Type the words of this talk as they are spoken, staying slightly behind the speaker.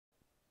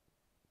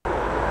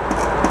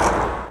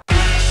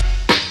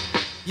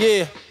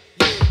Yeah.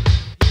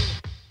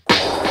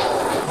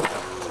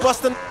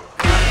 Bustin'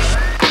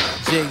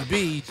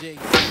 JB.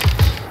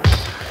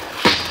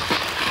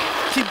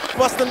 Keep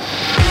bustin'.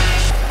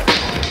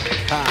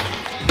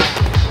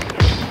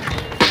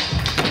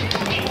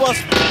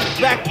 Bust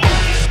back.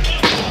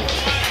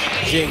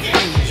 JB.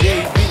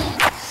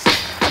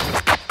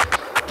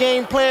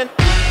 Game plan.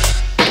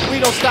 We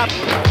don't stop.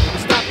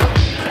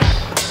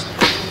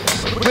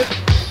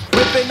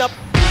 Ripping up.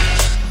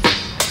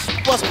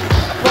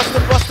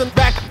 Bustin'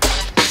 back.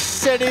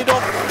 Set it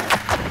off.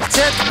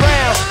 10th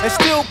round and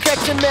still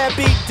catching that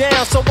beat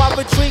down, so I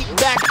retreat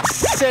back.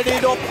 Set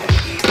it off.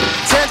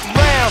 10th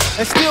round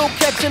and still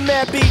catching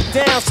that beat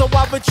down, so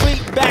I retreat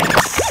back.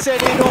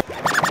 Set it off.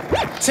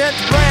 10th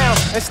round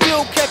and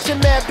still catching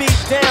that beat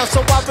down,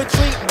 so I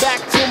retreat back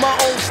to my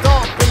old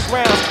stomping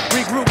grounds.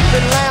 Regroup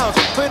and lounge,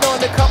 put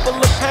on a couple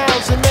of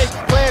pounds and make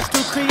plans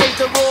to create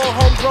the raw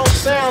homegrown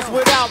sounds.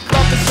 Without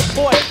love and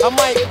support, I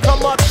might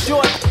come up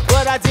short,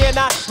 but I dare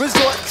not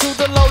resort to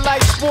the low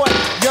life sport.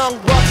 Young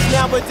bucks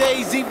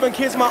nowadays, even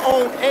kids my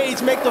own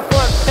age, make the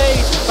front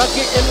page by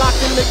getting locked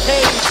in the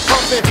cage,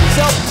 pumping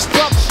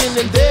self-destruction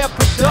in their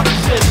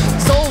production.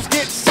 Souls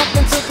get sucked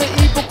into the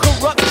evil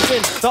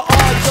corruption. The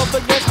odds of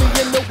against me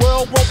in the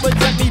world won't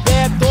protect me.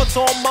 Bad thoughts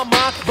on my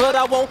mind, but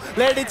I won't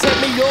let it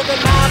tempt me.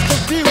 Organized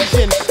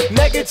confusion,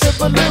 negative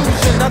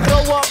illusion. I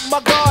throw up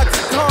my guard